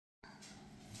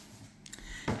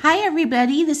Hi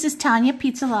everybody, this is Tanya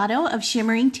Pizzolato of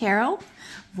Shimmering Tarot.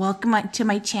 Welcome to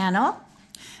my channel.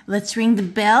 Let's ring the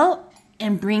bell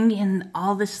and bring in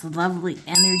all this lovely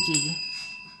energy.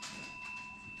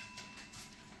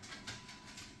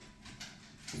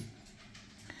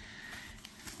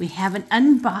 We have an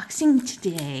unboxing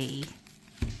today.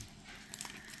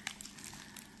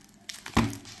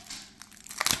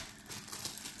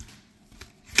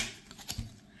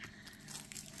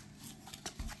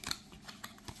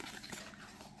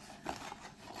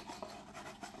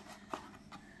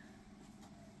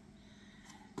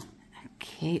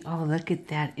 Okay, oh look at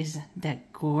that. Isn't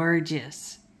that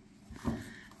gorgeous?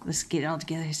 Let's get it all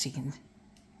together so you can...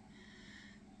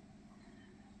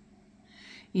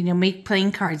 You know,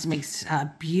 playing cards makes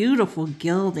beautiful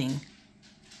gilding.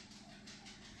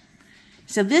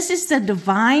 So this is the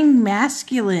Divine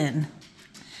Masculine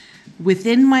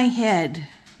Within My Head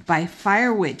by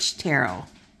Fire Witch Tarot.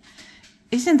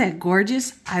 Isn't that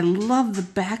gorgeous? I love the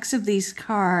backs of these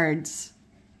cards.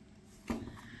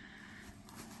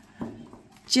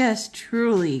 Just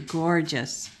truly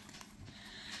gorgeous.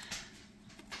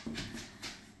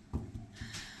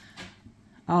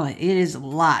 Oh, it is a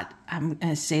lot. I'm going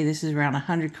to say this is around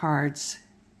 100 cards.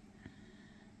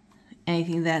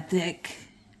 Anything that thick.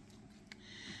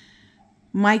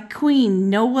 My queen,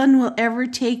 no one will ever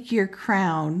take your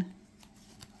crown.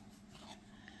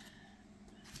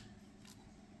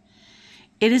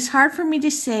 It is hard for me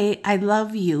to say I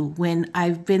love you when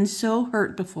I've been so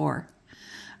hurt before.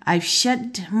 I've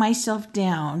shut myself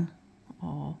down.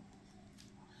 Oh.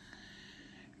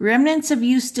 Remnants of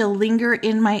you still linger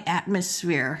in my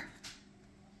atmosphere.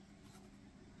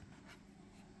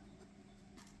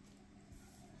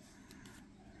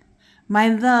 My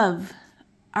love,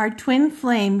 our twin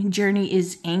flame journey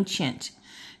is ancient.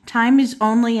 Time is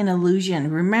only an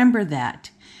illusion. Remember that.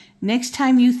 Next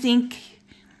time you think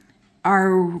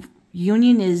our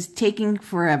union is taking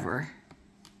forever,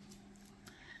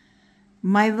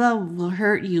 my love will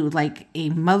hurt you like a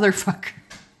motherfucker.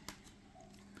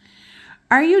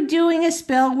 Are you doing a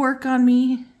spell work on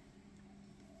me?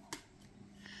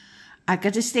 I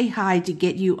got to stay high to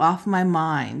get you off my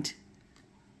mind.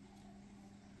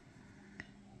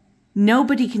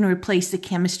 Nobody can replace the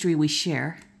chemistry we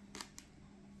share.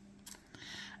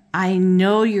 I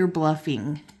know you're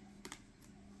bluffing.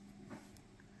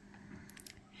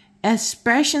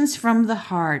 Expressions from the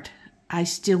heart. I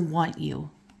still want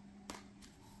you.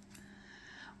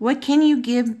 What can you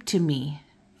give to me?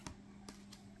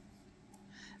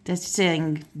 That's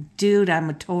saying, dude, I'm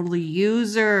a total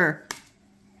user.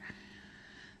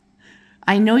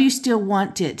 I know you still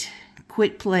want it.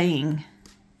 Quit playing.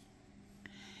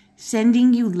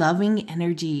 Sending you loving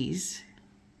energies.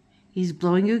 He's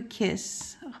blowing you a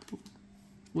kiss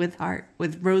with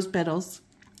rose petals.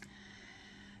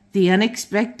 The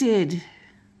unexpected.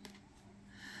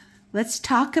 Let's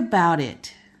talk about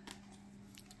it.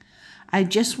 I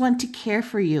just want to care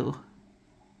for you.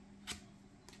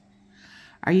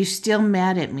 Are you still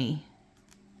mad at me?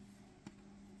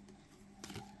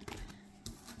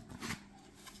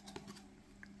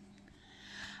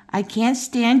 I can't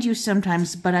stand you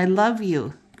sometimes, but I love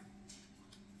you.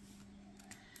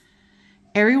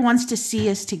 Everyone wants to see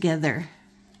us together.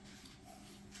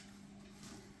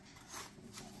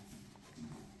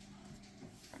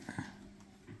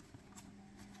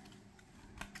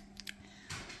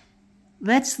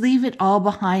 Let's leave it all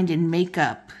behind and make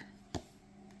up.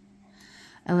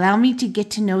 Allow me to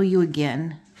get to know you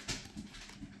again.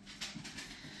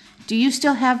 Do you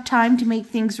still have time to make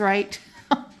things right?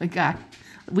 Oh my God,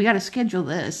 we got to schedule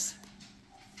this.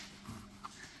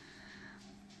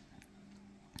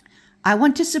 I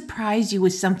want to surprise you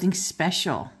with something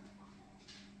special.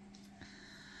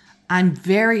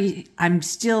 I'm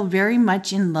still very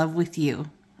much in love with you.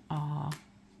 Oh,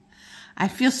 I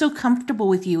feel so comfortable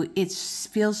with you. It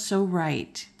feels so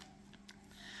right.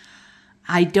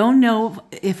 I don't know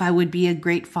if I would be a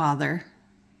great father.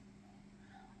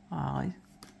 Oh,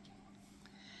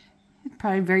 it's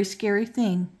probably a very scary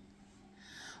thing.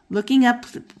 Looking up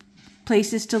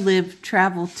places to live,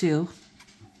 travel to.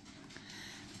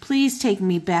 Please take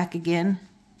me back again.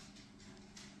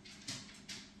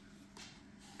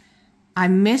 I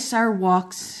miss our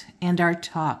walks and our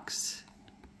talks.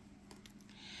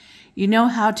 You know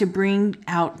how to bring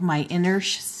out my inner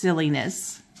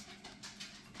silliness.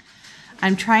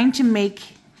 I'm trying to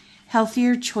make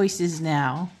healthier choices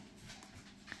now.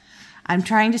 I'm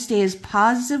trying to stay as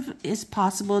positive as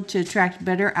possible to attract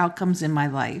better outcomes in my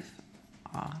life.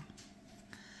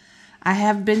 I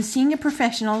have been seeing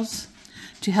professionals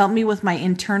to help me with my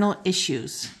internal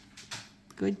issues.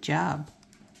 Good job.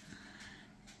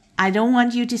 I don't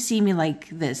want you to see me like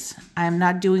this. I'm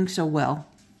not doing so well.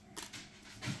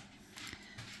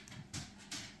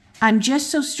 I'm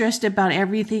just so stressed about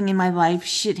everything in my life.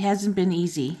 Shit hasn't been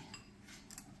easy.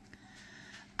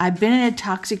 I've been in a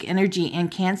toxic energy and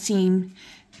can't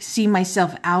see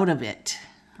myself out of it.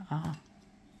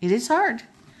 It is hard.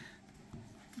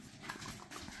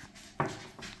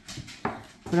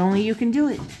 But only you can do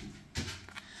it.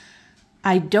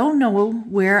 I don't know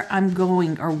where I'm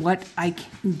going or what I'm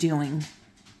doing.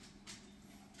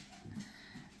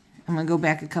 I'm going to go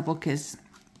back a couple because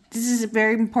this is a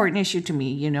very important issue to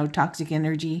me, you know, toxic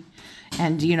energy.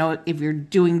 And, you know, if you're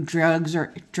doing drugs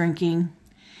or drinking,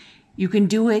 you can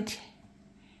do it,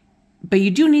 but you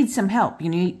do need some help. You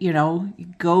need, you know,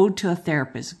 go to a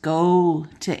therapist, go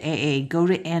to AA, go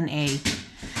to NA,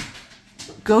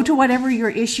 go to whatever your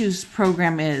issues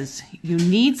program is. You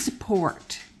need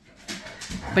support,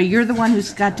 but you're the one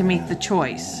who's got to make the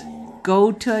choice.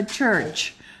 Go to a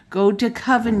church, go to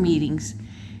coven meetings.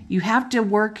 You have to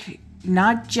work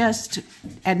not just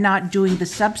at not doing the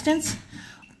substance,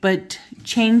 but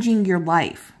changing your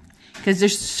life. Because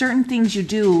there's certain things you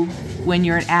do when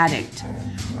you're an addict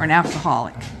or an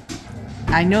alcoholic.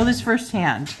 I know this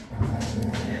firsthand.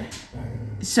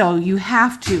 So you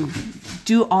have to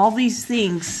do all these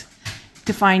things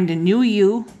to find a new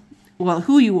you, well,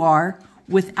 who you are,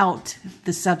 without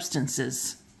the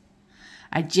substances.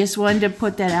 I just wanted to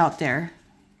put that out there.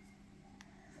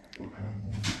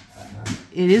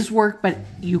 It is work, but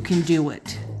you can do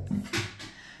it.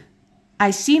 I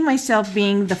see myself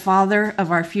being the father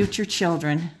of our future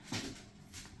children.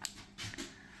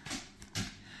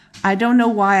 I don't know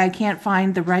why I can't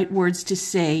find the right words to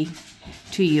say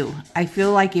to you. I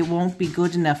feel like it won't be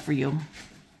good enough for you.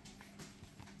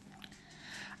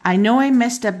 I know I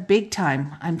messed up big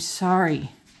time. I'm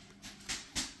sorry.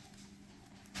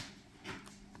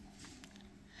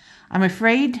 I'm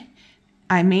afraid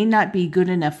I may not be good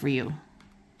enough for you.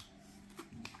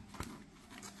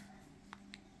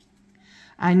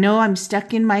 I know I'm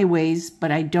stuck in my ways,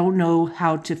 but I don't know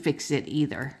how to fix it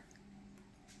either.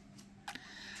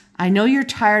 I know you're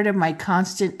tired of my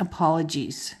constant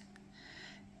apologies.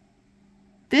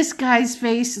 This guy's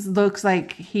face looks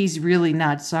like he's really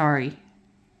not sorry.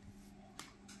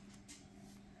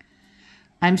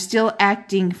 I'm still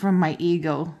acting from my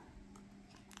ego.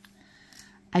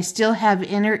 I still have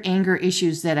inner anger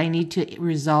issues that I need to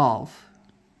resolve.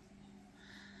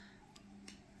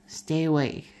 Stay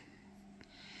away.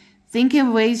 Think of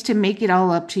ways to make it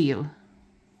all up to you.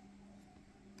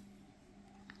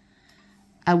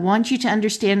 I want you to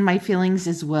understand my feelings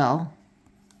as well.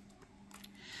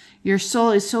 Your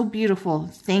soul is so beautiful.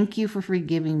 Thank you for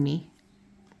forgiving me.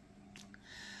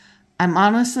 I'm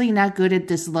honestly not good at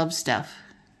this love stuff.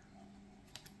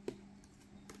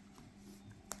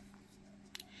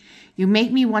 You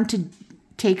make me want to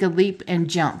take a leap and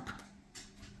jump.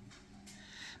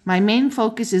 My main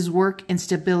focus is work and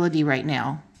stability right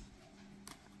now.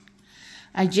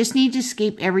 I just need to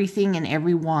escape everything and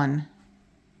everyone.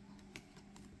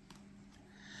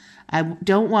 I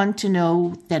don't want to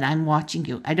know that I'm watching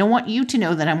you. I don't want you to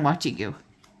know that I'm watching you.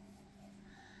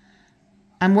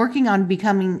 I'm working on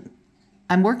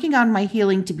my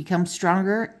healing to become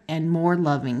stronger and more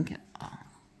loving.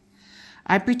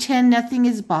 I pretend nothing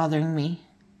is bothering me.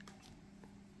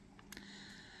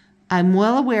 I'm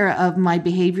well aware of my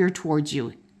behavior towards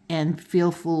you and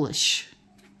feel foolish.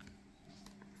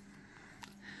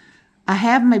 I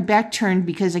have my back turned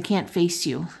because I can't face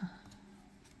you.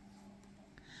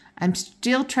 I'm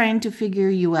still trying to figure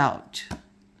you out.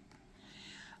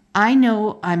 I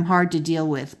know I'm hard to deal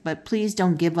with, but please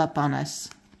don't give up on us.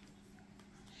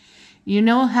 You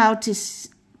know how to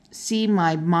see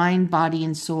my mind, body,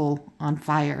 and soul on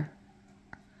fire.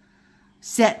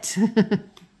 Set.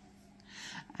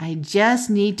 I just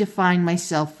need to find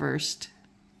myself first.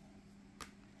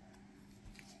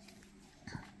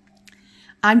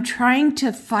 I'm trying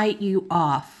to fight you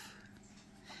off.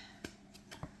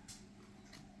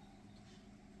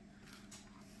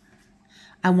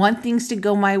 I want things to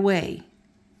go my way.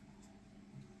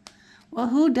 Well,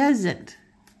 who doesn't?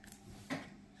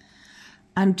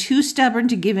 I'm too stubborn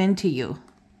to give in to you.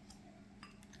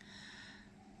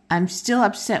 I'm still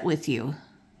upset with you.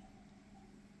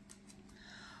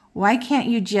 Why can't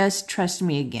you just trust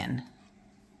me again?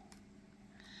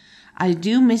 I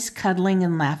do miss cuddling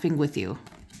and laughing with you.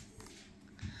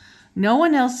 No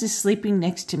one else is sleeping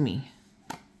next to me.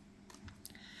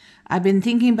 I've been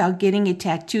thinking about getting a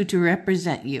tattoo to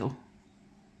represent you.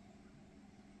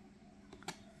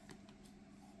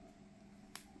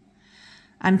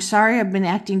 I'm sorry I've been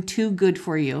acting too good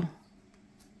for you.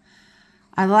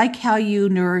 I like how you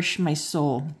nourish my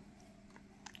soul.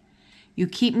 You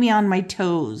keep me on my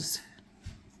toes.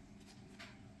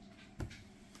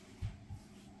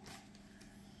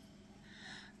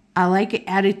 I like the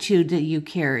attitude that you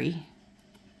carry.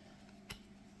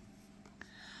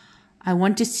 I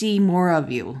want to see more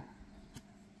of you.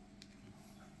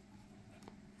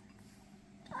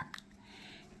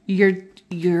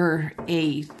 You're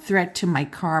a threat to my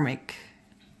karmic.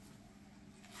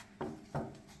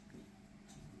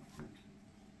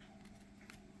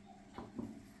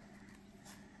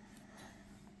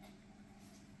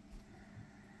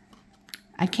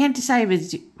 I can't decide if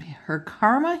it's her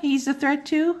karma he's a threat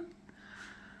to,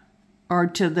 or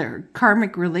to their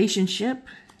karmic relationship.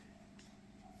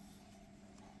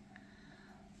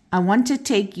 I want to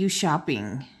take you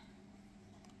shopping.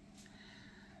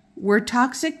 We're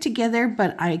toxic together,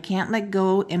 but I can't let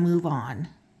go and move on.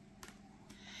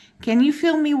 Can you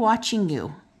feel me watching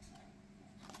you?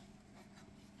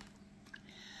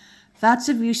 Thoughts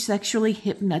of you sexually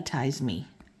hypnotize me.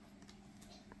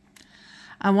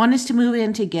 I want us to move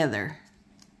in together.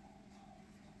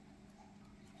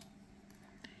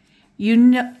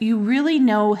 You really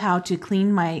know how to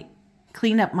clean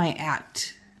up my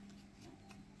act.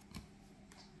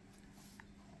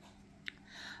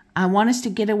 I want us to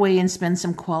get away and spend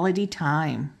some quality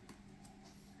time.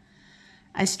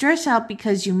 I stress out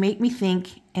because you make me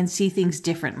think and see things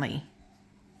differently.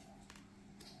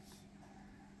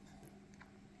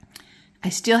 I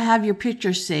still have your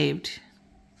pictures saved.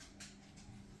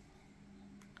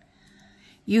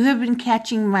 You have been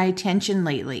catching my attention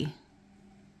lately.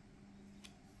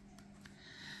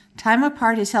 Time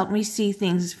apart has helped me see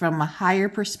things from a higher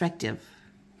perspective.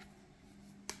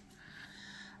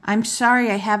 I'm sorry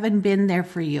I haven't been there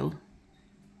for you.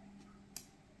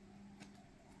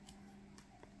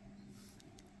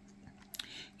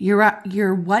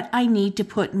 You're what I need to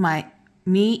put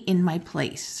me in my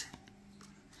place.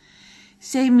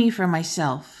 Save me from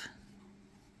myself.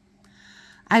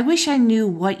 I wish I knew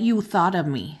what you thought of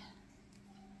me.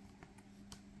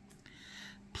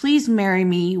 Please marry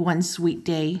me one sweet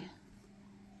day.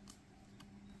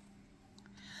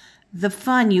 The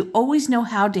fun, you always know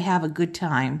how to have a good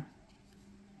time.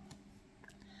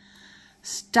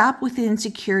 Stop with the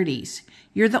insecurities.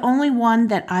 You're the only one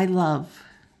that I love.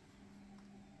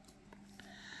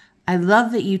 I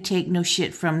love that you take no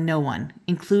shit from no one,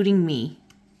 including me.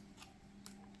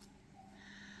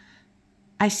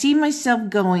 I see myself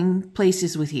going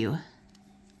places with you.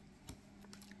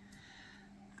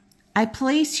 I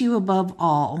place you above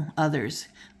all others.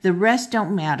 The rest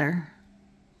don't matter.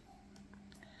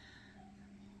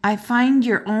 I find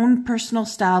your own personal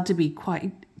style to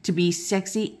be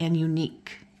sexy and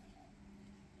unique.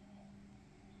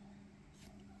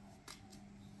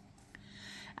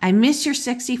 I miss your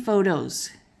sexy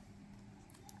photos.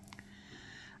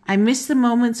 I miss the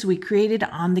moments we created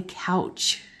on the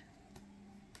couch.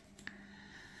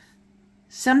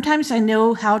 Sometimes I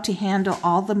know how to handle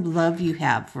all the love you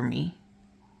have for me.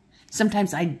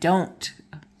 Sometimes I don't.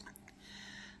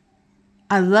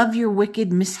 I love your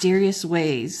wicked, mysterious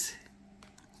ways.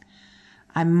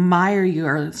 I admire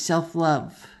your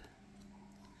self-love.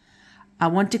 I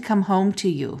want to come home to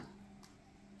you.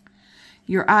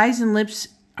 Your eyes and lips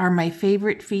are my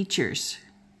favorite features.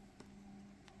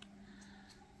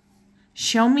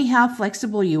 Show me how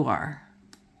flexible you are.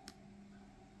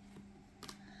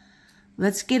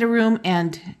 Let's get a room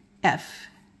and F.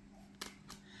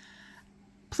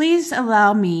 Please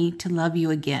allow me to love you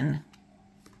again.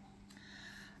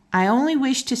 I only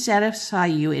wish to satisfy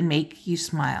you and make you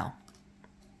smile.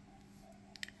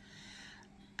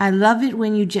 I love it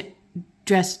when you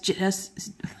dress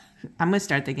just... I'm going to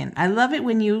start again. I love it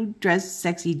when you dress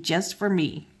sexy just for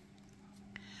me.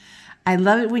 I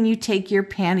love it when you take your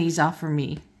panties off for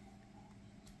me.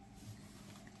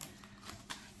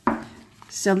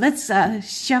 So let's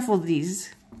shuffle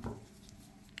these.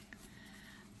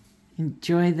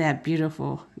 Enjoy that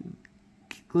beautiful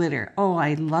glitter. Oh,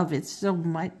 I love it so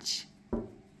much.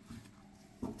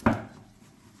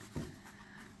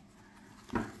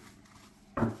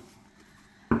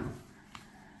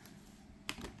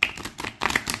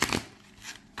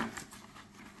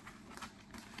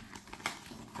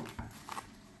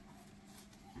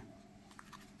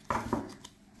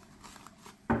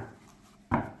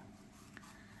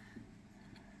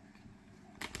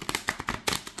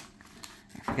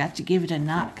 Forgot to give it a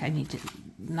knock. I need to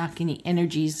knock any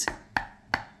energies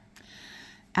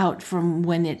out from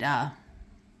when it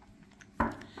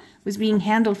was being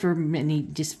handled for many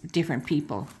different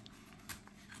people.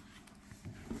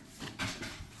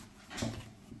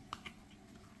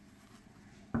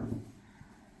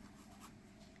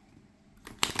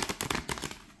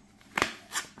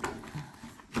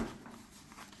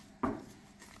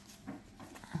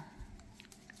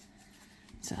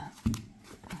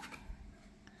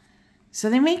 So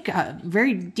they make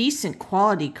very decent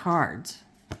quality cards.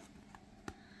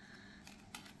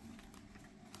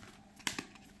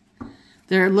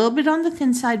 They're a little bit on the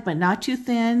thin side, but not too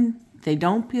thin. They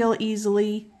don't peel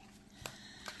easily.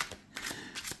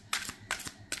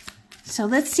 So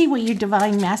let's see what your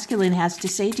Divine Masculine has to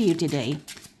say to you today.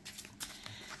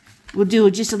 We'll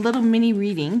do just a little mini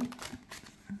reading.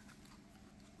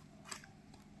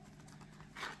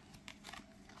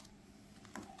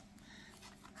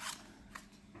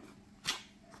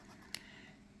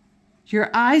 Your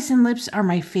eyes and lips are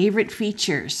my favorite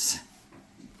features.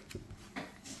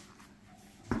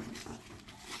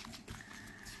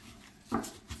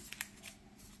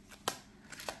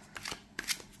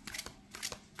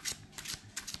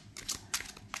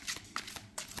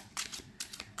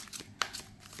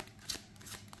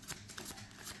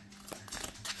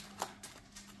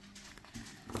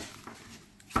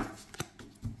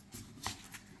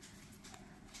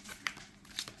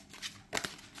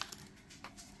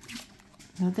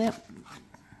 Now that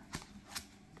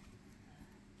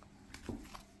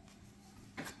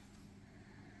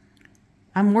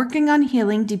I'm working on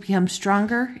healing to become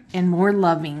stronger and more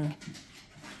loving.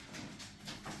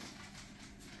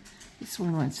 This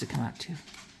one wants to come out too.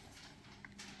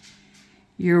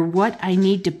 You're what I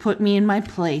need to put me in my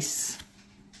place.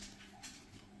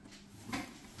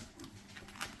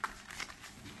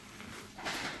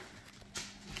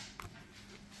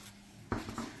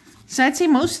 So I'd say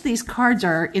most of these cards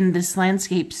are in this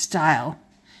landscape style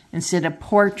instead of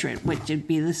portrait, which would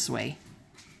be this way.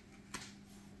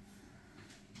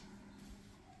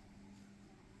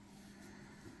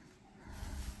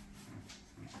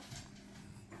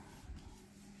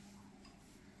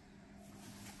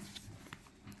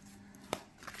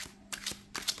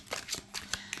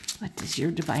 What does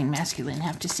your Divine Masculine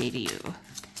have to say to you?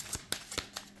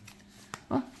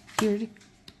 Oh, here it is.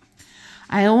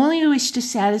 I only wish to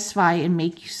satisfy and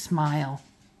make you smile.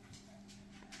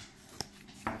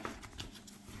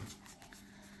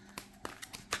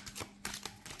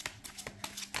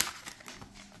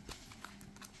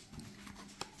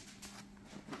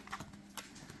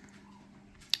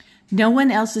 No one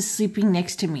else is sleeping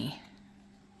next to me.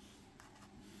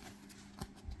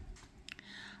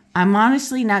 I'm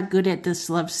honestly not good at this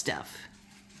love stuff.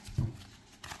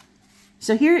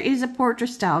 So here is a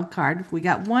portrait style card. We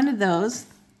got one of those.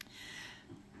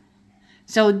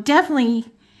 So definitely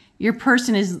your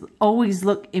person is always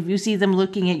if you see them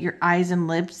looking at your eyes and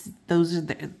lips, those are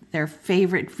their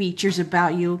favorite features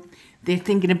about you. They're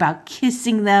thinking about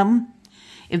kissing them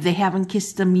if they haven't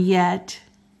kissed them yet.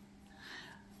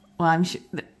 Well, I'm sure,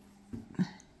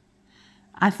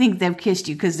 I think they've kissed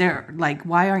you because they're like,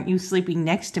 why aren't you sleeping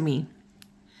next to me?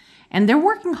 And they're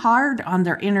working hard on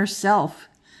their inner self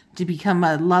to become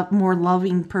a more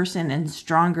loving person and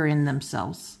stronger in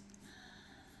themselves.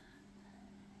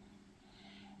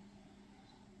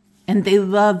 And they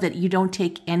love that you don't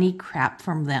take any crap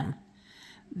from them.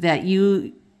 That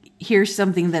you hear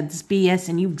something that's BS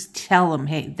and you tell them,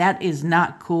 hey, that is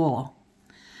not cool.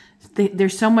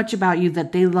 There's so much about you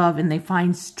that they love and they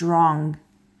find strong.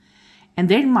 And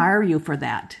they admire you for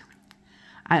that.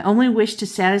 I only wish to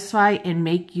satisfy and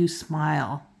make you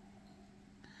smile.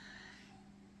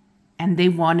 And they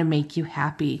want to make you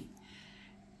happy.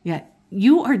 Yeah,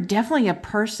 you are definitely a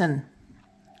person.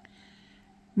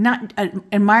 Not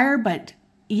admire, but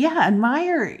yeah,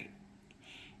 admire.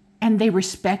 And they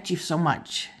respect you so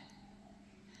much.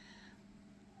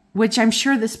 Which I'm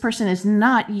sure this person is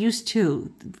not used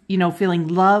to, feeling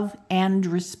love and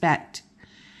respect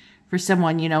for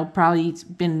someone, probably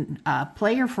been a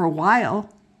player for a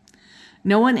while.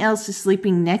 No one else is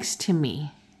sleeping next to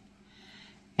me.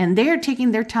 And they're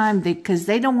taking their time because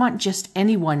they don't want just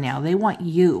anyone now. They want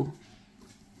you.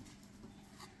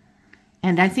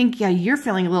 And I think, yeah, you're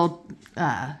feeling a little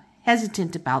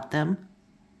hesitant about them.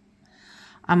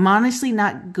 I'm honestly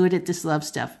not good at this love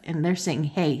stuff. And they're saying,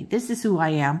 hey, this is who I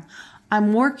am.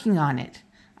 I'm working on it.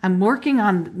 I'm working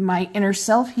on my inner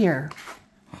self here.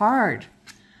 Hard.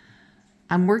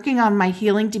 I'm working on my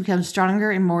healing to become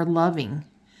stronger and more loving.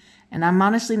 And I'm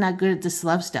honestly not good at this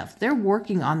love stuff. They're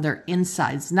working on their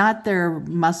insides, not their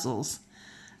muscles.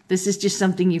 This is just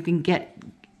something you can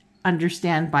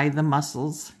understand by the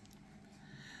muscles.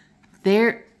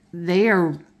 They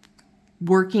are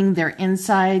working their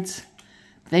insides.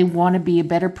 They want to be a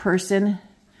better person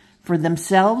for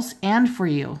themselves and for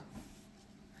you.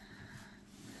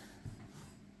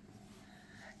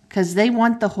 Because they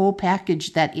want the whole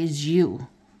package that is you.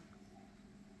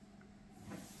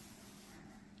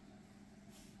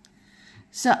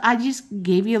 So I just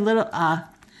gave you a little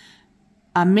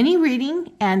a mini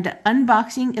reading and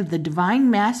unboxing of The Divine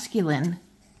Masculine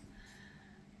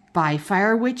by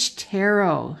Fire Witch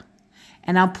Tarot.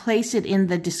 And I'll place it in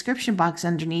the description box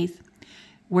underneath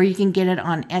where you can get it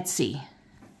on Etsy.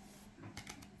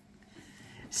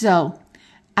 So,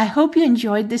 I hope you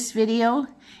enjoyed this video.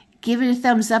 Give it a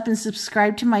thumbs up and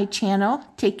subscribe to my channel.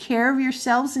 Take care of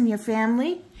yourselves and your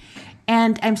family.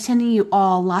 And I'm sending you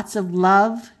all lots of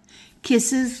love,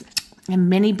 kisses, and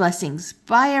many blessings.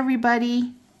 Bye,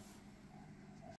 everybody.